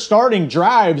 but they're starting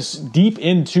drives deep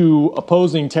into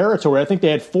opposing territory. I think they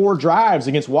had 4 drives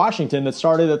against Washington that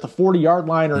started at the 40-yard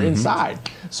line or inside.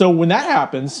 So when that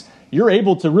happens, you're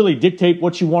able to really dictate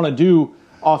what you want to do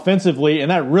offensively,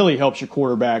 and that really helps your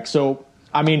quarterback. So,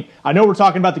 I mean, I know we're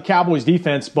talking about the Cowboys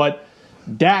defense, but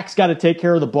Dak's got to take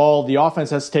care of the ball. The offense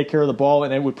has to take care of the ball,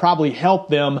 and it would probably help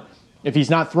them if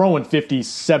he's not throwing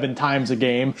 57 times a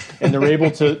game, and they're able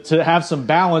to have some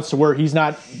balance to where he's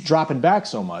not dropping back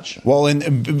so much. Well,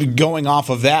 and going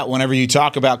off of that, whenever you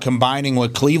talk about combining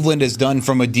what Cleveland has done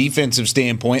from a defensive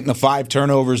standpoint and the 5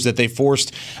 turnovers that they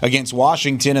forced against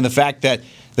Washington, and the fact that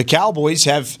the Cowboys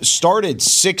have started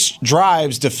 6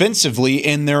 drives defensively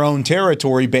in their own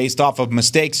territory based off of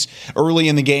mistakes early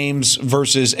in the games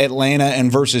versus Atlanta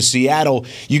and versus Seattle.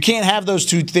 You can't have those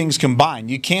two things combined.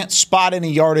 You can't spot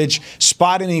any yardage,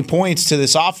 spot any points to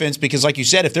this offense because, like you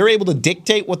said, if they're able to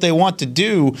dictate what they want to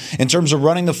do in terms of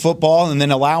running the football and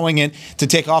then allowing it to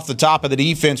take off the top of the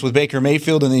defense with Baker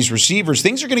Mayfield and these receivers,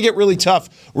 things are going to get really tough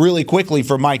really quickly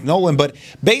for Mike Nolan. But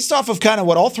based off of kind of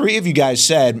what all three of you guys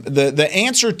said, the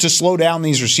answer to slow down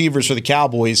these receivers for the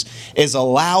Cowboys is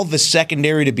allow the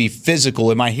secondary to be physical.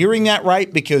 Am I hearing that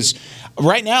right? Because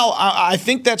right now, I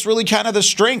think that's really kind of the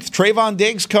strength. Trayvon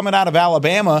Diggs coming out of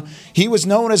Alabama, he was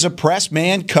known as a press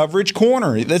man coverage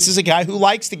corner. This is a guy who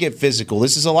likes to get physical.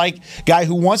 This is a guy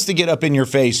who wants to get up in your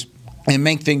face and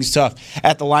make things tough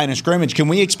at the line of scrimmage. Can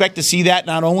we expect to see that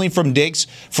not only from Diggs,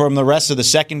 from the rest of the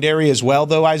secondary as well,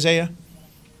 though, Isaiah?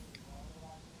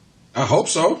 I hope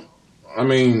so. I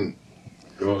mean,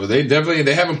 they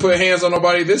haven't put hands on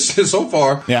nobody so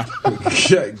far. Yeah.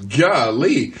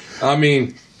 Golly. I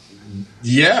mean,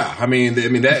 yeah. I mean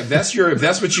if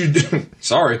that's what you do.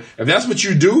 Sorry, if that's what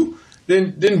you do,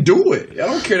 then do it. I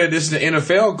don't care that this is the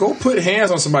NFL. Go put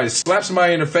hands on somebody, slap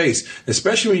somebody in the face.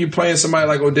 Especially when you're playing somebody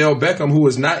like Odell Beckham, who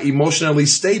is not emotionally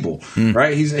stable.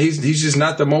 Right? He's just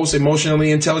not the most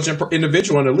emotionally intelligent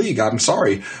individual in the league. I'm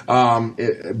sorry,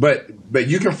 but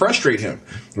you can frustrate him,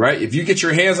 right? If you get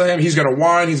your hands on him, he's going to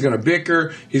whine, he's going to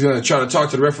bicker, he's going to try to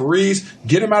talk to the referees.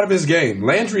 Get him out of his game.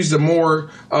 Landry's the more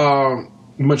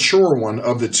mature one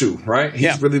of the two, right?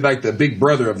 He's really like the big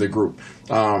brother of the group.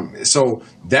 So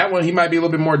that one, he might be a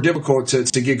little bit more difficult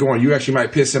to get going. You actually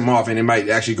might piss him off, and it might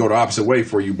actually go the opposite way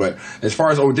for you. But as far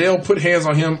as Odell, put hands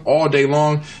on him all day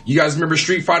long. You guys remember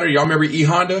Street Fighter? Y'all remember E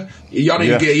Honda? Y'all need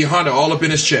to get E Honda all up in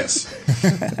his chest.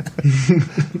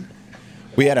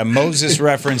 We had a Moses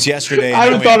reference yesterday. I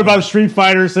haven't thought about Street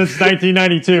Fighter since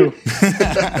 1992.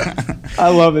 I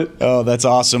love it. Oh, that's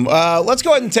awesome. Let's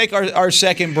go ahead and take our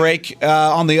second break.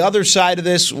 On the other side of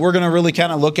this, we're going to really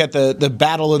kind of look at the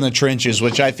battle in the trenches,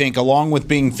 which I think, along with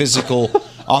being physical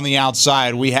on the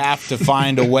outside, we have to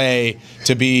find a way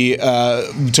to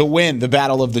win the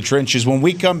battle of the trenches. When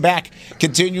we come back,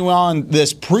 continue on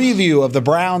this preview of the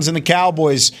Browns and the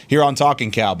Cowboys here on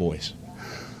Talking Cowboys.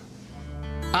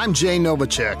 I'm Jay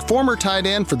Novacek, former tight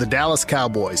end for the Dallas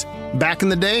Cowboys. Back in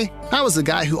the day, I was the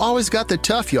guy who always got the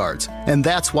tough yards, and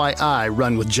that's why I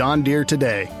run with John Deere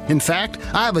today. In fact,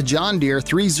 I have a John Deere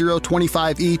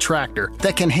 3025E tractor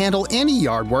that can handle any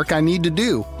yard work I need to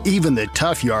do, even the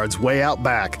tough yards way out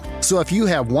back. So if you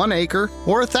have 1 acre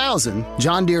or 1,000,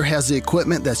 John Deere has the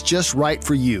equipment that's just right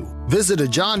for you. Visit a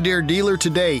John Deere dealer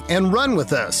today and run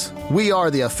with us. We are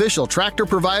the official tractor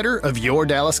provider of your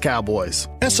Dallas Cowboys.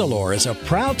 Essilor is a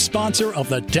proud sponsor of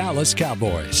the Dallas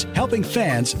Cowboys, helping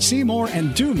fans see more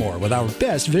and do more with our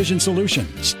best vision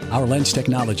solutions. Our lens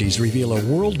technologies reveal a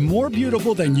world more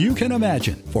beautiful than you can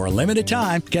imagine. For a limited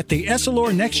time, get the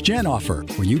Essilor Next Gen offer.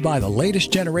 When you buy the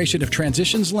latest generation of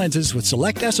Transitions lenses with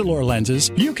select Essilor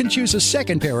lenses, you can choose a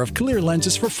second pair of clear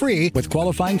lenses for free with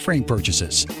qualifying frame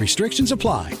purchases. Restrictions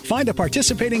apply. Find a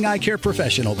participating eye care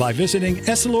professional by visiting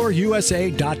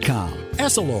EssilorUSA.com.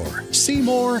 Essilor. See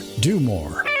more, do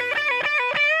more.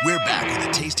 We're back with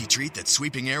a tasty treat that's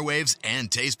sweeping airwaves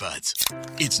and taste buds.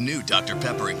 It's new Dr.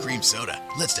 Pepper and Cream Soda.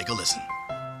 Let's take a listen.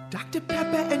 Dr.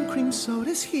 Pepper and Cream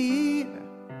Soda's here.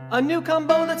 A new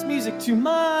combo that's music to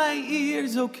my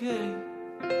ears, okay.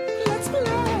 Let's play.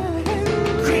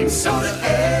 Cream Soda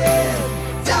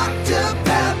and Dr.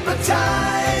 Pepper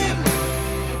time.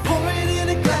 Pour it in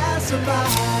a glass of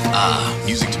ice. Ah,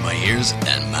 music to my ears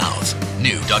and mouth.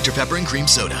 New Dr. Pepper and Cream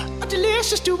Soda. A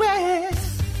delicious duet.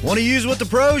 Want to use what the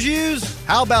pros use?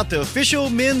 How about the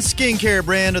official men's skincare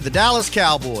brand of the Dallas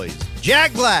Cowboys,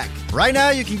 Jack Black? Right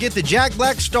now, you can get the Jack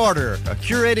Black Starter, a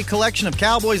curated collection of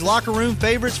Cowboys locker room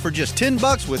favorites for just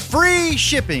 $10 with free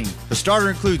shipping. The starter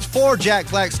includes 4 Jack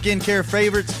Black skincare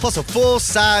favorites, plus a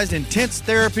full-sized intense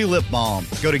therapy lip balm.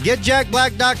 Go to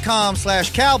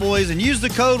getjackblack.com/Cowboys and use the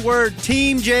code word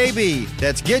TEAMJB.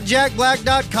 That's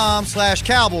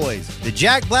getjackblack.com/Cowboys. The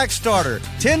Jack Black Starter,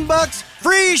 $10,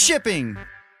 free shipping.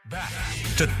 Back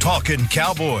to Talkin'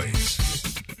 Cowboys.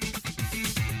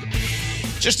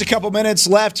 Just a couple minutes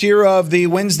left here of the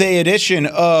Wednesday edition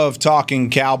of Talking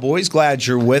Cowboys. Glad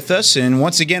you're with us. And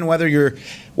once again, whether you're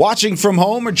watching from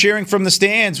home or cheering from the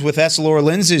stands with Essilor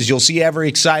lenses, you'll see every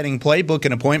exciting play. Book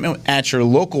an appointment at your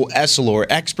local Essilor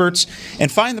experts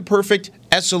and find the perfect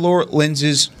Essilor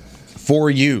lenses for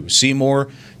you. See more,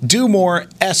 do more,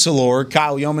 Essilor.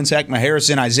 Kyle Yeomans, Heckma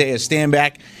Harrison, Isaiah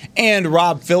Stanback, and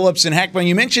Rob Phillips. And Heckma,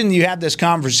 you mentioned you had this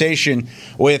conversation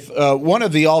with one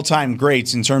of the all-time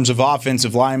greats in terms of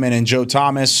offensive linemen, and Joe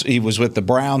Thomas. He was with the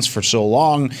Browns for so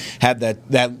long, had that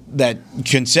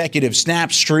consecutive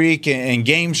snap streak and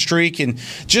game streak, and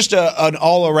just an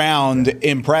all-around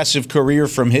impressive career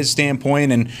from his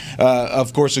standpoint. And,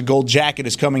 of course, a gold jacket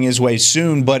is coming his way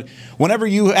soon. But whenever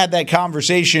you had that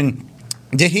conversation,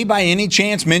 did he by any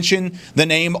chance mention the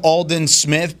name Aldon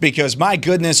Smith? Because, my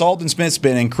goodness, Aldon Smith's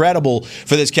been incredible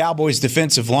for this Cowboys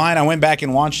defensive line. I went back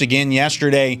and watched again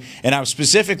yesterday, and I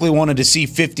specifically wanted to see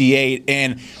 58.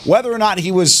 And whether or not he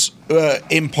was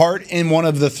in part in one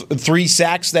of the 3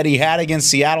 sacks that he had against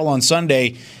Seattle on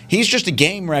Sunday, he's just a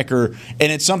game wrecker,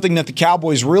 and it's something that the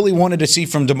Cowboys really wanted to see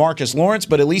from DeMarcus Lawrence,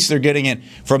 but at least they're getting it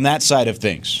from that side of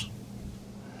things.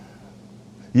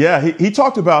 Yeah, he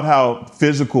talked about how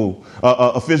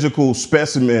a physical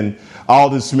specimen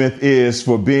Aldon Smith is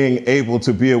for being able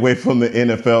to be away from the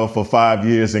NFL for 5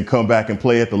 years and come back and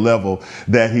play at the level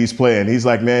that he's playing. He's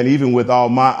like, man, even with all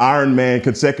my Iron Man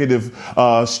consecutive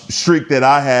streak that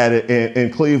I had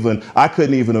in Cleveland, I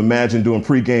couldn't even imagine doing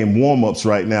pregame warm-ups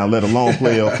right now, let alone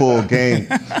play a full game.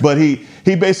 But he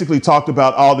basically talked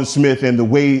about Aldon Smith and the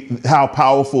way how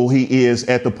powerful he is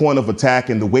at the point of attack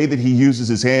and the way that he uses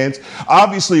his hands.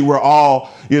 Obviously, we're all,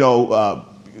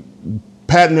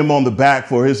 patting him on the back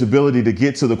for his ability to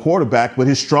get to the quarterback, but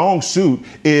his strong suit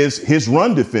is his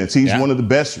run defense. He's one of the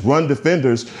best run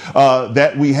defenders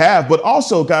that we have. But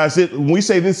also, guys, when we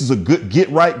say this is a good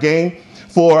get-right game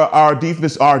for our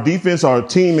defense, our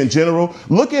team in general,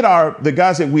 look at the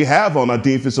guys that we have on our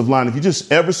defensive line. If you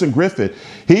just Everson Griffith,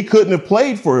 he couldn't have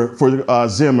played for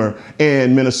Zimmer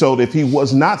in Minnesota if he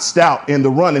was not stout in the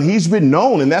run. And he's been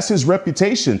known, and that's his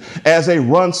reputation, as a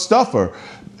run stuffer.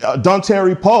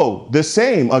 Dontari Poe, the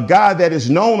same, a guy that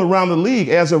is known around the league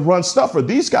as a run stuffer.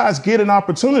 These guys get an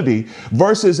opportunity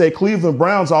versus a Cleveland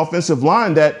Browns offensive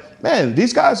line that, man,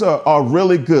 these guys are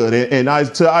really good. And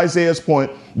to Isaiah's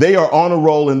point, they are on a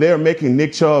roll and they're making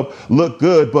Nick Chubb look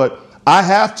good. But I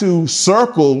have to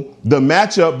circle the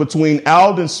matchup between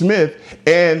Aldon Smith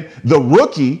and the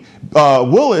rookie,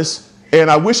 Willis. And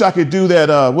I wish I could do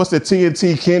that, what's that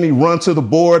TNT Kenny run to the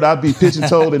board? I'd be pitching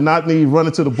told and not need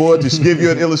running to the board to give you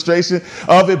an illustration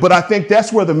of it. But I think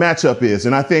that's where the matchup is.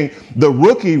 And I think the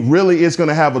rookie really is going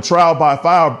to have a trial by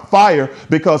fire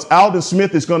because Aldon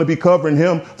Smith is going to be covering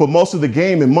him for most of the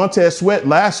game. And Montez Sweat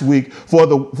last week for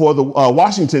the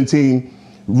Washington team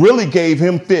really gave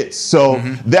him fits. So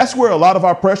that's where a lot of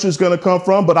our pressure is going to come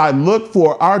from. But I look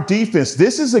for our defense.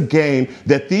 This is a game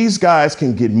that these guys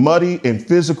can get muddy and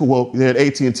physical. Well, they're at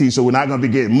AT&T, so we're not going to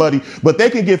be getting muddy, but they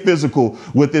can get physical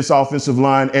with this offensive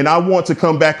line. And I want to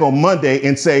come back on Monday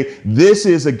and say this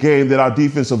is a game that our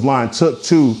defensive line took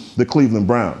to the Cleveland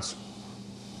Browns.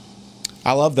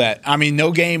 I love that. I mean,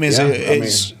 no game is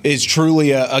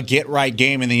truly a get-right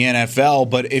game in the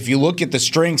NFL, but if you look at the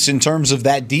strengths in terms of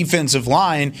that defensive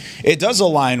line, it does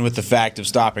align with the fact of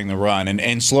stopping the run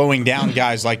and slowing down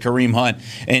guys like Kareem Hunt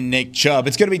and Nick Chubb.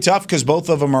 It's going to be tough because both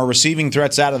of them are receiving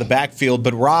threats out of the backfield,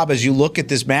 but Rob, as you look at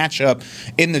this matchup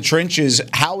in the trenches,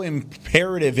 how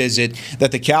imperative is it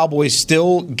that the Cowboys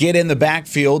still get in the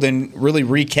backfield and really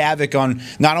wreak havoc on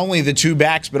not only the two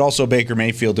backs, but also Baker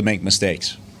Mayfield to make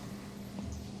mistakes?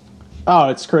 Oh,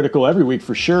 it's critical every week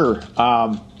for sure.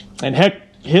 And Heck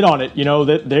hit on it,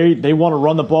 that they want to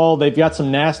run the ball. They've got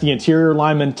some nasty interior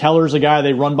linemen. Teller's a guy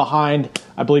they run behind.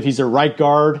 I believe he's their right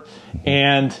guard.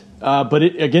 And but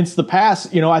against the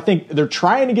pass, I think they're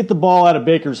trying to get the ball out of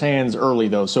Baker's hands early,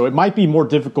 though. So it might be more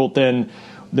difficult than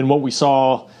what we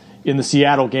saw in the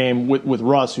Seattle game with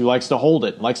Russ, who likes to hold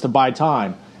it, likes to buy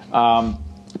time.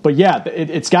 But yeah,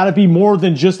 it's got to be more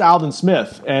than just Aldon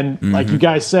Smith. And like you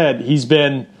guys said,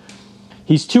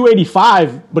 He's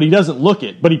 285, but he doesn't look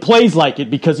it. But he plays like it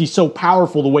because he's so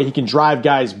powerful the way he can drive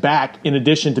guys back in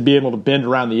addition to being able to bend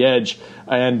around the edge.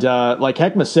 And like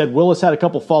Heckma said, Willis had a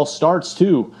couple false starts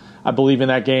too, I believe, in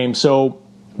that game. So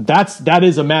that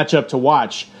is a matchup to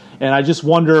watch. And I just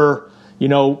wonder,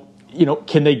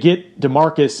 can they get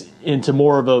DeMarcus into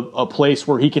more of a place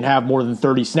where he can have more than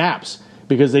 30 snaps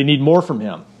because they need more from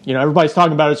him. Everybody's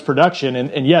talking about his production,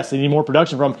 and yes, they need more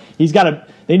production from him.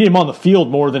 They need him on the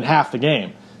field more than half the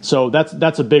game. So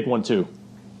that's a big one too.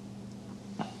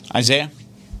 Isaiah?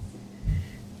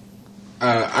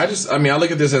 I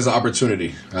look at this as an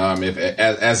opportunity. If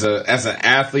as an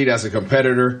athlete, as a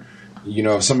competitor,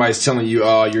 if somebody's telling you,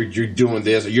 oh, you're doing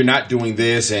this, or you're not doing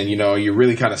this, and you're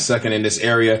really kind of sucking in this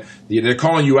area, they're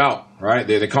calling you out. Right,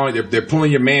 they're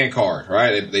pulling your man card.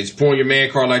 Right, they're just pulling your man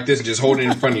card like this and just holding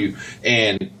it in front of you.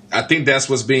 And I think that's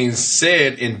what's being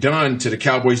said and done to the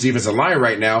Cowboys defensive line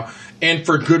right now, and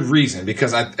for good reason.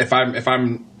 Because if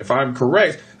I'm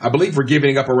correct, I believe we're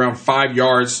giving up around 5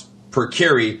 yards per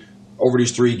carry over these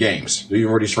first 3 games.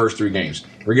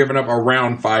 We're giving up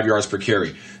around 5 yards per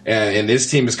carry. And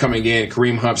this team is coming in.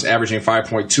 Kareem Hunt's averaging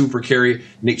 5.2 per carry.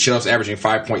 Nick Chubb's averaging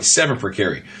 5.7 per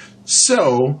carry.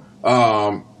 So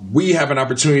we have an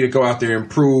opportunity to go out there and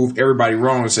prove everybody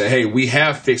wrong and say, hey, we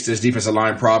have fixed this defensive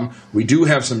line problem. We do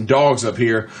have some dogs up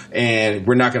here, and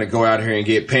we're not going to go out here and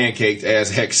get pancaked, as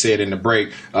Heck said in the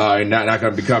break, and not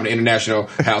going to become the international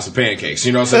house of pancakes. So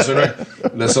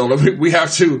we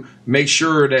have to make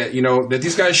sure that that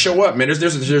these guys show up. Man,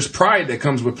 there's pride that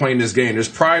comes with playing this game. There's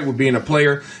pride with being a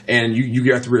player, and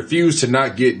you have to refuse to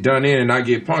not get done in and not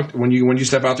get punked when you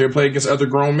step out there and play against other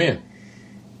grown men.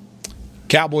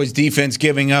 Cowboys defense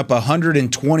giving up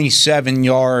 127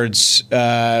 yards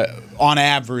on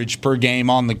average per game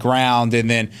on the ground, and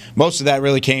then most of that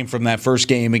really came from that first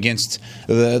game against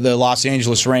the Los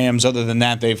Angeles Rams. Other than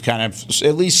that, they've kind of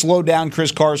at least slowed down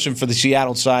Chris Carson for the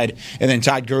Seattle side and then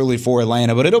Todd Gurley for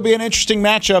Atlanta. But it'll be an interesting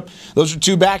matchup. Those are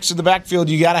two backs in the backfield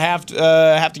you got to have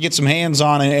to get some hands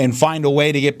on and find a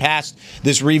way to get past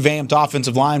this revamped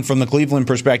offensive line from the Cleveland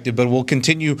perspective. But we'll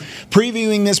continue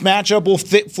previewing this matchup. We'll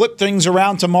flip things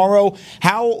around tomorrow.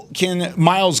 How can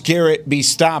Myles Garrett be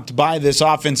stopped by this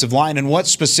offensive line, and what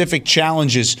specific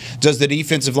challenges does the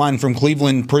defensive line from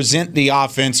Cleveland present the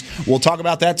offense? We'll talk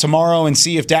about that tomorrow and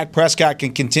see if Dak Prescott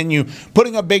can continue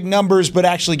putting up big numbers but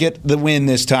actually get the win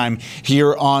this time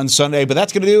here on Sunday. But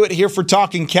that's going to do it here for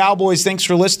Talking Cowboys. Thanks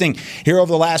for listening here over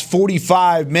the last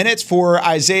 45 minutes. For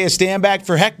Isaiah Stanback,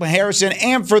 for Heckma Harrison,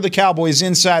 and for the Cowboys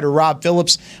insider Rob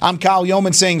Phillips, I'm Kyle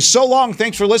Yeoman saying so long.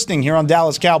 Thanks for listening here on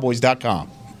DallasCowboys.com.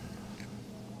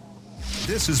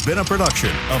 This has been a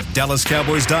production of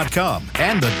DallasCowboys.com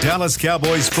and the Dallas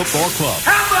Cowboys Football Club.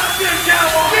 How about this,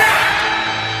 Cowboys?